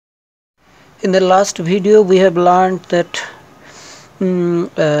In the last video we have learned that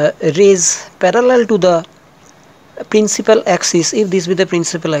rays parallel to the principal axis, if this be the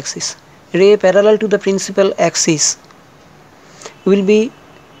principal axis, ray parallel to the principal axis will be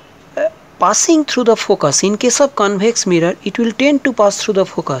passing through the focus. In case of convex mirror, it will tend to pass through the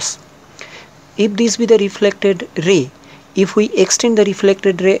focus. If this be the reflected ray, if we extend the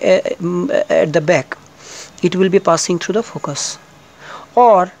reflected ray at the back, it will be passing through the focus.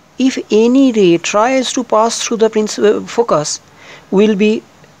 Or if any ray tries to pass through the focus, will be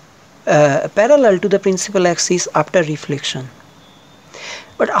parallel to the principal axis after reflection.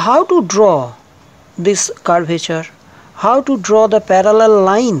 But how to draw this curvature? How to draw the parallel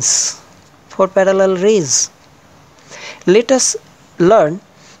lines for parallel rays? Let us learn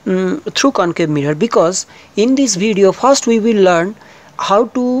through concave mirror, because in this video first we will learn how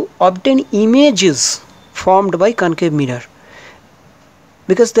to obtain images formed by concave mirror,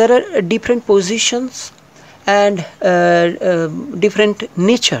 because there are different positions and different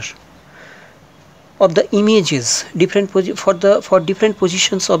nature of the images, for different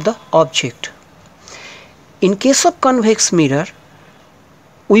positions of the object. In case of convex mirror,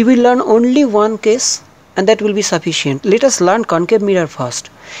 we will learn only one case and that will be sufficient. Let us learn concave mirror first.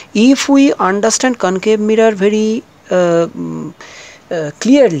 If we understand concave mirror very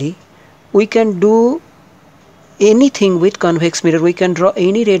clearly, we can do anything with convex mirror. We can draw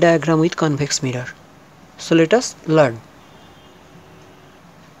any ray diagram with convex mirror. So let us learn.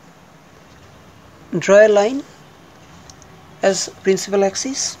 Draw a line as principal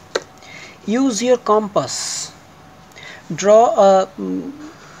axis. Use your compass. Draw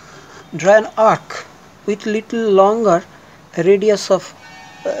an arc with little longer radius of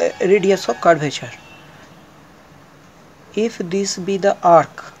curvature. If this be the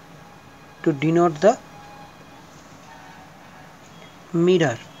arc to denote the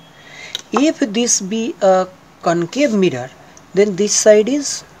mirror, if this be a concave mirror, then this side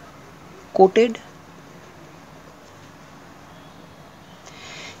is coated.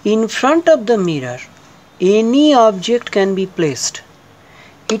 In front of the mirror, any object can be placed.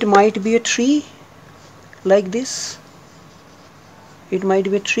 It might be a tree like this. It might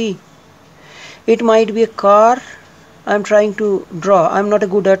be a tree. It might be a car. I am trying to draw. I am not a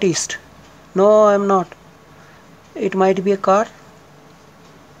good artist. No, I am not. It might be a car.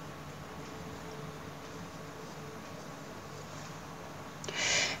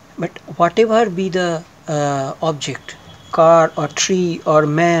 But whatever be the object, car or tree or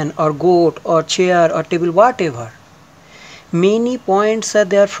man or goat or chair or table, whatever, many points are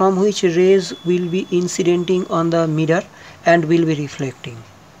there from which rays will be incidenting on the mirror and will be reflecting.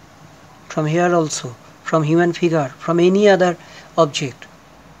 From here also, from human figure, from any other object.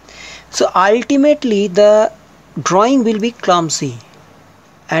 So ultimately the drawing will be clumsy,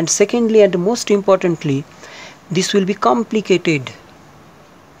 and secondly and most importantly, this will be complicated.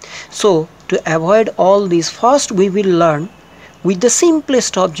 So to avoid all this, first we will learn with the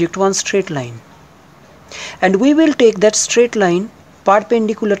simplest object, one straight line, and we will take that straight line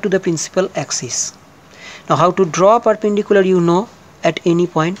perpendicular to the principal axis. Now how to draw perpendicular you know at any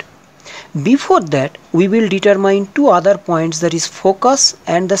point. Before that we will determine two other points, that is focus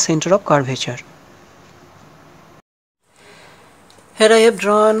and the center of curvature. Here I have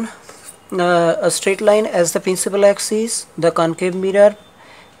drawn a straight line as the principal axis, the concave mirror.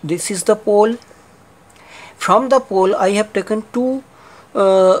 This is the pole. From the pole I have taken two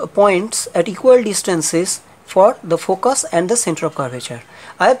points at equal distances for the focus and the center of curvature.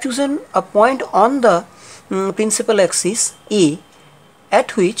 I have chosen a point on the principal axis A,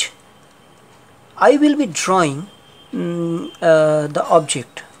 at which I will be drawing the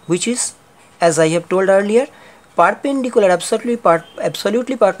object, which is, as I have told earlier, perpendicular, absolutely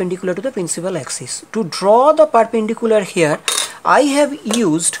perpendicular to the principal axis. To draw the perpendicular here, I have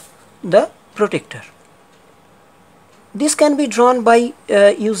used the protractor. This can be drawn by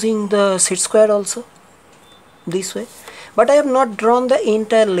using the set square also, this way, but I have not drawn the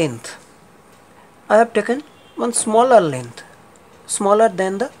entire length. I have taken one smaller length, smaller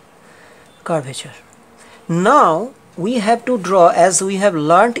than the curvature. Now we have to draw, as we have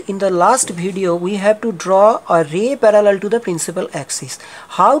learnt in the last video, we have to draw a ray parallel to the principal axis.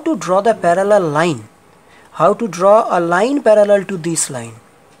 How to draw the parallel line? How to draw a line parallel to this line?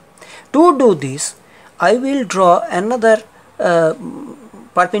 To do this, I will draw another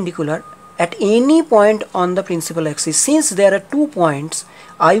perpendicular at any point on the principal axis. Since there are 2 points,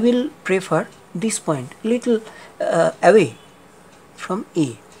 I will prefer this point little away from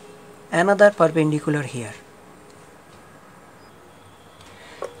A. Another perpendicular here.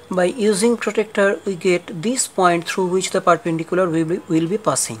 By using protractor we get this point through which the perpendicular will be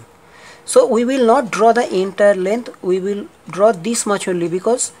passing. So we will not draw the entire length, we will draw this much only,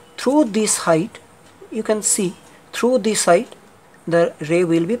 because through this height, you can see through this height the ray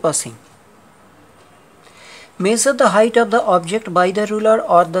will be passing. Measure the height of the object by the ruler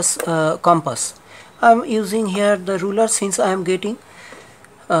or the compass. I am using here the ruler since I am getting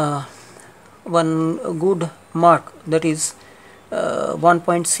one good mark, that is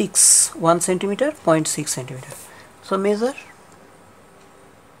 1.6, 1 centimeter, 0.6 centimeter. So measure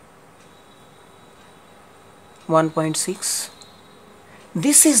 1.6.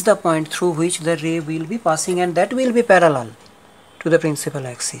 This is the point through which the ray will be passing, and that will be parallel to the principal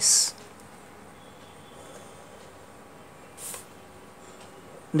axis.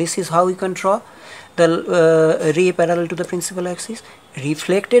 This is how we can draw the ray parallel to the principal axis.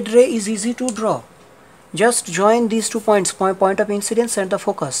 Reflected ray is easy to draw. Just join these 2 points, point of incidence and the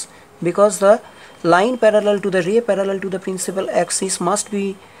focus, because the line parallel to the ray parallel to the principal axis must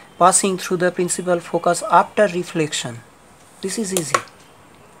be passing through the principal focus after reflection. This is easy.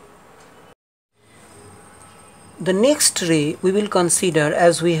 The next ray we will consider,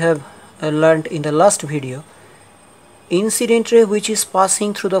 as we have learned in the last video, incident ray which is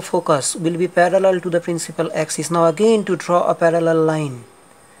passing through the focus will be parallel to the principal axis. Now again, to draw a parallel line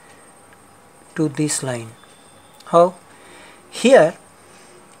to this line. How? Here,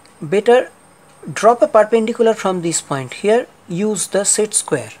 better drop a perpendicular from this point. Here use the set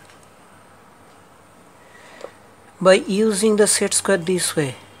square. By using the set square this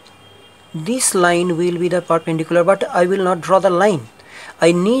way, this line will be the perpendicular, but I will not draw the line.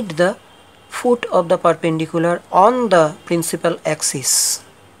 I need the foot of the perpendicular on the principal axis.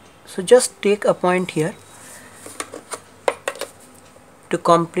 So just take a point here to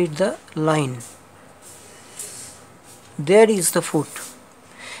complete the line. There is the foot.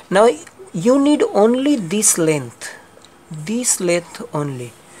 Now you need only this length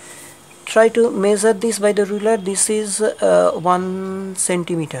only. Try to measure this by the ruler. This is 1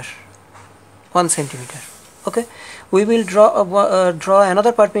 centimeter. 1 centimeter. Okay, we will draw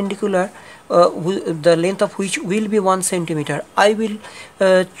another perpendicular, the length of which will be 1 centimeter. I will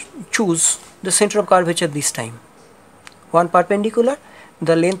choose the center of curvature this time. One perpendicular,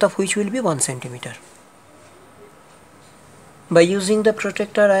 the length of which will be 1 centimeter. By using the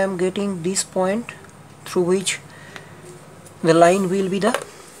protractor, I am getting this point through which the line will be the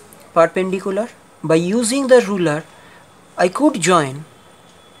perpendicular. By using the ruler, I could join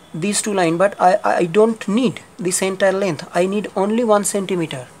these two lines, but I don't need this entire length. I need only 1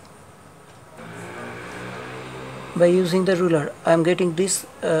 centimeter. By using the ruler, I am getting this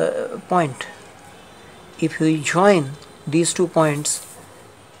point. If we join these 2 points,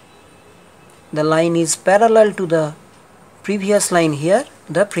 the line is parallel to the previous line here,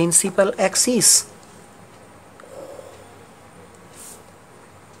 the principal axis.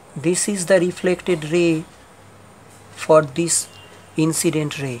 This is the reflected ray for this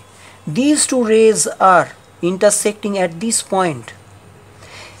incident ray. These 2 rays are intersecting at this point.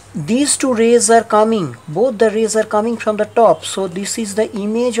 These 2 rays are coming, both the rays are coming from the top, so this is the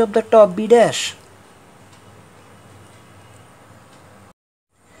image of the top B dash.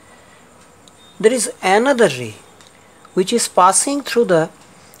 There is another ray which is passing through the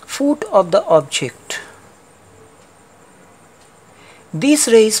foot of the object. This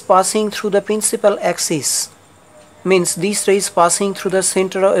ray is passing through the principal axis, means this ray is passing through the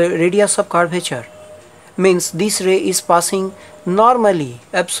center radius of curvature, means this ray is passing normally,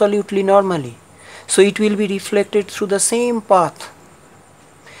 absolutely normally, so it will be reflected through the same path.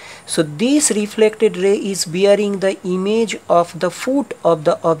 So this reflected ray is bearing the image of the foot of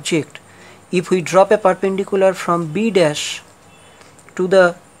the object. If we drop a perpendicular from B dash to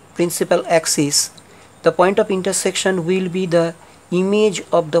the principal axis, the point of intersection will be the image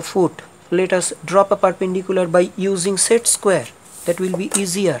of the foot. Let us drop a perpendicular by using set square. That will be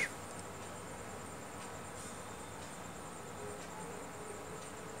easier.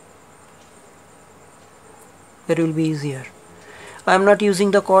 That will be easier. I am not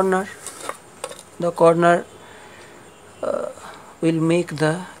using the corner. The corner will make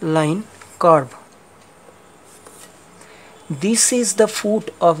the line curve. This is the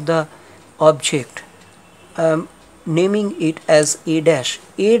foot of the object. I am naming it as A dash.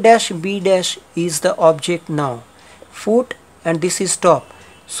 A dash B dash is the object now. Foot, and this is top.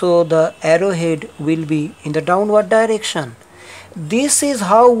 So the arrowhead will be in the downward direction. This is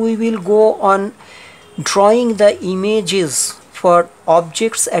how we will go on drawing the images for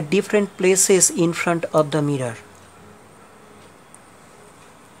objects at different places in front of the mirror.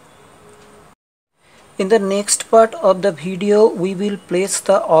 In the next part of the video, we will place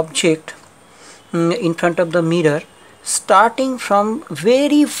the object in front of the mirror starting from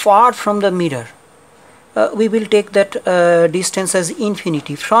very far from the mirror. We will take that distance as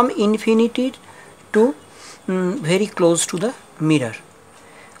infinity, from infinity to very close to the mirror.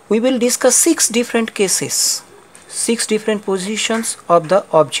 We will discuss 6 different cases, 6 different positions of the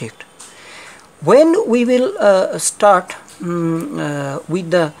object. When we will start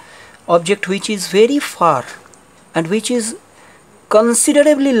with the object which is very far and which is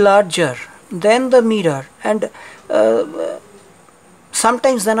considerably larger than the mirror, and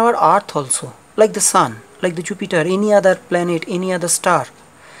sometimes than our earth also, like the sun, like the Jupiter, any other planet, any other star,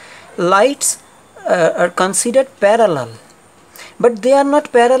 lights are considered parallel, but they are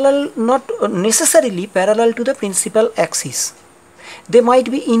not parallel, not necessarily parallel to the principal axis. They might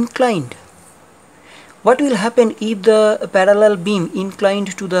be inclined. What will happen if the parallel beam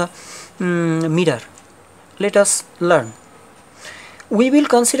inclined to the mirror? Let us learn. We will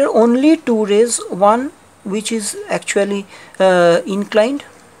consider only 2 rays, one which is actually inclined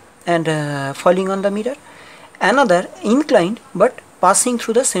and falling on the mirror, another inclined but passing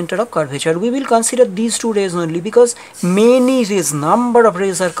through the center of curvature. We will consider these 2 rays only, because many rays, number of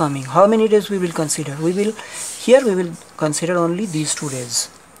rays are coming. How many rays we will consider? We will consider only these 2 rays.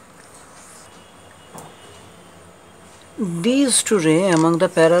 These 2 rays among the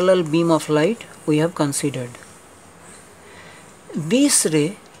parallel beam of light we have considered. This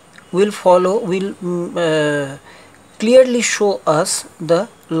ray will clearly show us the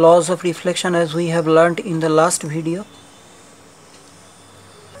laws of reflection, as we have learnt in the last video.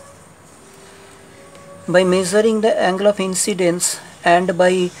 By measuring the angle of incidence and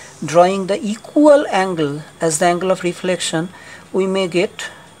by drawing the equal angle as the angle of reflection, we may get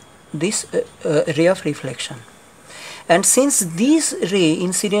this ray of reflection. And since this ray,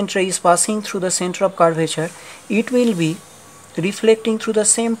 incident ray, is passing through the center of curvature, it will be reflecting through the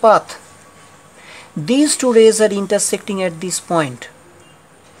same path. These 2 rays are intersecting at this point.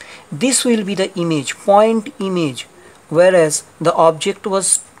 This will be the image, point image, whereas the object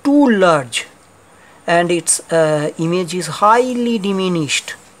was too large and its image is highly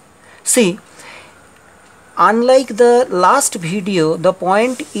diminished. See, unlike the last video, the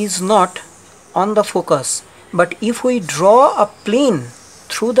point is not on the focus, but if we draw a plane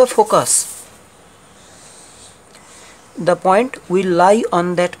through the focus, the point will lie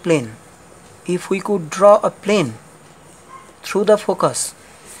on that plane. If we could draw a plane through the focus,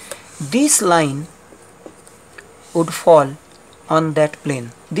 this line would fall on that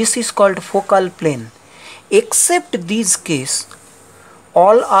plane. This is called focal plane. Except this case,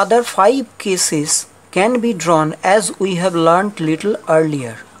 all other 5 cases can be drawn as we have learnt little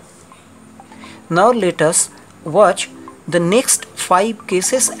earlier. Now let us watch the next 5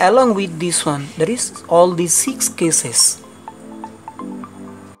 cases along with this one, that is all these 6 cases.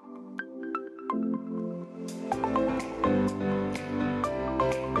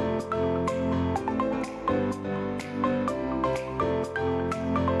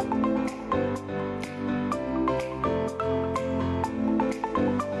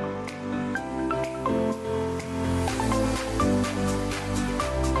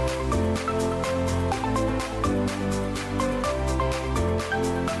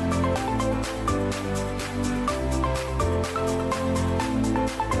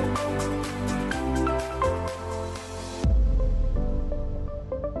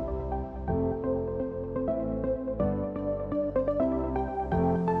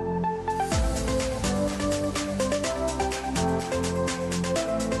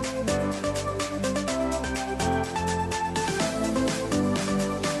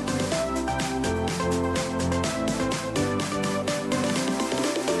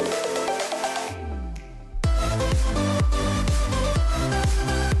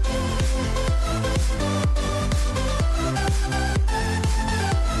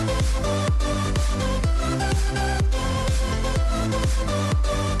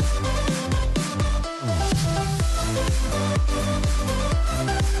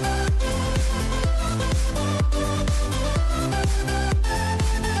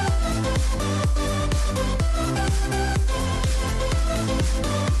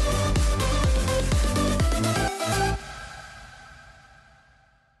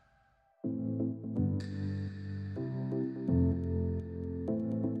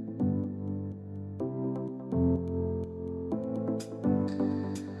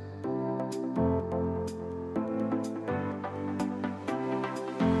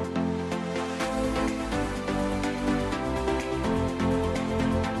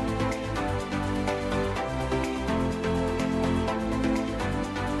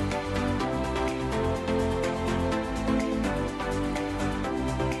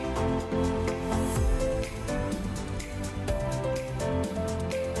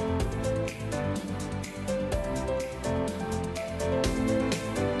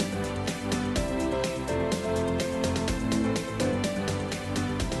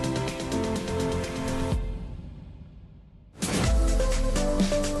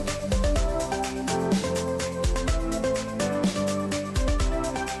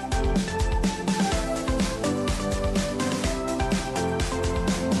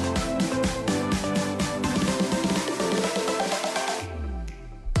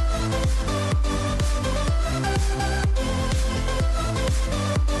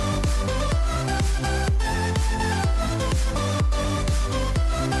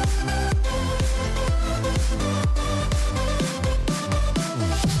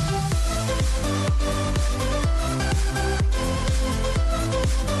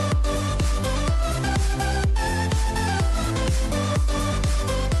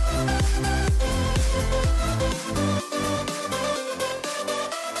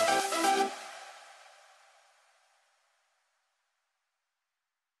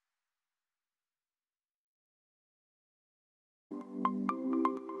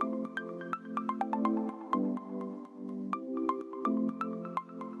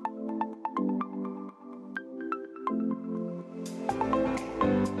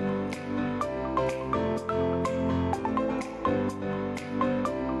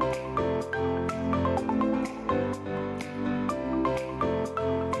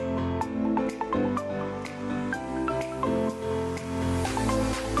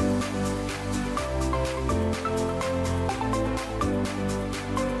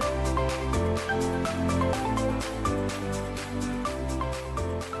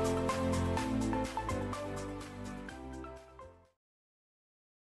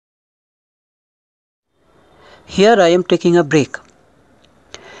 here I am taking a break.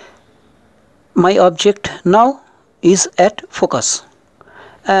 My object now is at focus,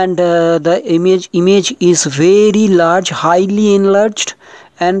 and the image is very large, highly enlarged,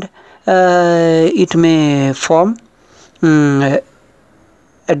 and it may form at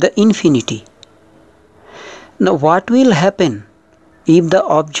the infinity. Now what will happen if the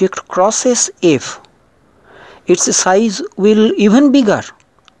object crosses f? Its size will even bigger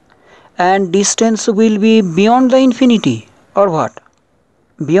and distance will be beyond the infinity, or what?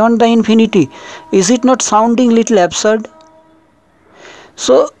 Beyond the infinity. Is it not sounding little absurd?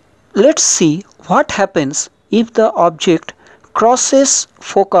 So let's see what happens if the object crosses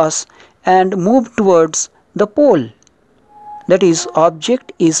focus and move towards the pole. That is,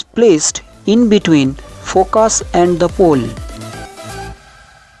 object is placed in between focus and the pole.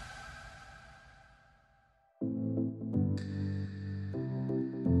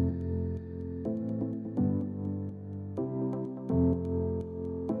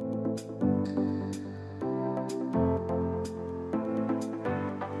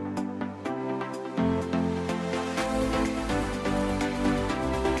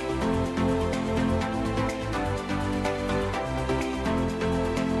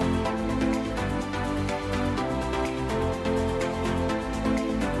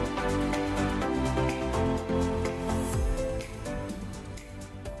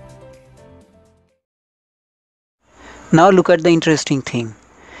 Now look at the interesting thing.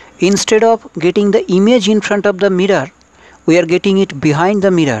 Instead of getting the image in front of the mirror, we are getting it behind the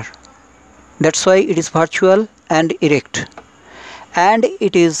mirror. That's why it is virtual and erect. And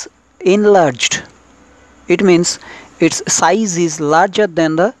it is enlarged. It means its size is larger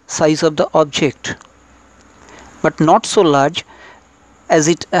than the size of the object, but not so large as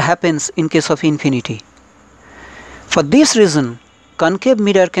it happens in case of infinity. For this reason, concave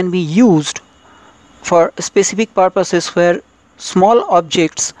mirror can be used for specific purposes where small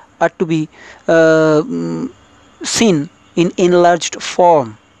objects are to be seen in enlarged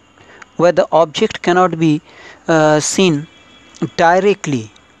form, where the object cannot be seen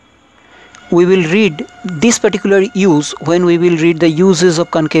directly. We will read this particular use when we will read the uses of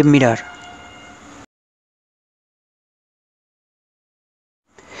concave mirror.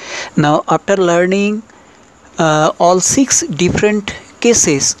 Now, after learning all 6 different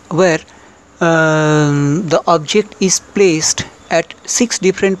cases where the object is placed at 6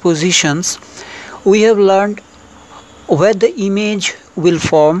 different positions, we have learned where the image will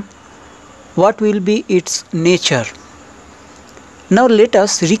form, what will be its nature. Now let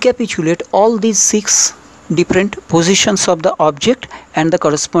us recapitulate all these 6 different positions of the object and the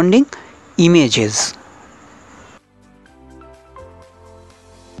corresponding images.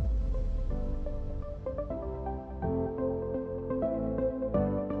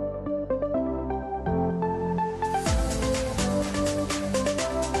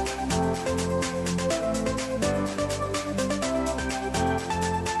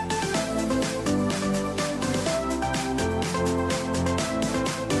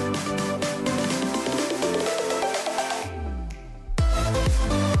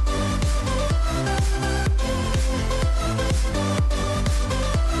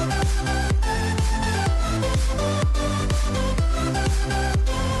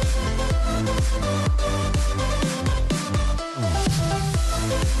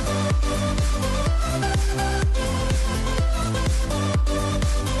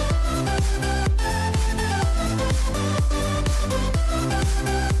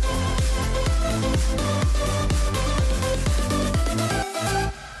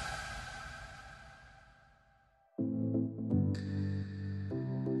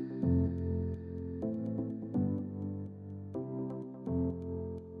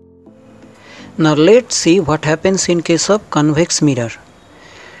 Now let's see what happens in case of convex mirror.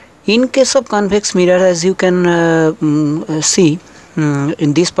 In case of convex mirror, as you can see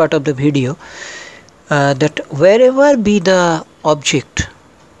in this part of the video, that wherever be the object,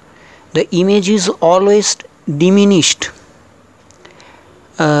 the image is always diminished,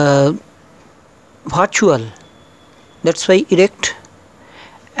 virtual, that's why erect,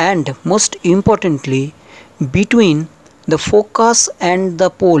 and most importantly between the focus and the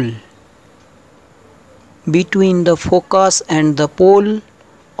pole. Between the focus and the pole,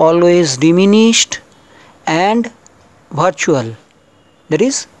 always diminished and virtual, that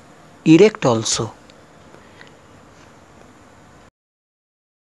is erect also.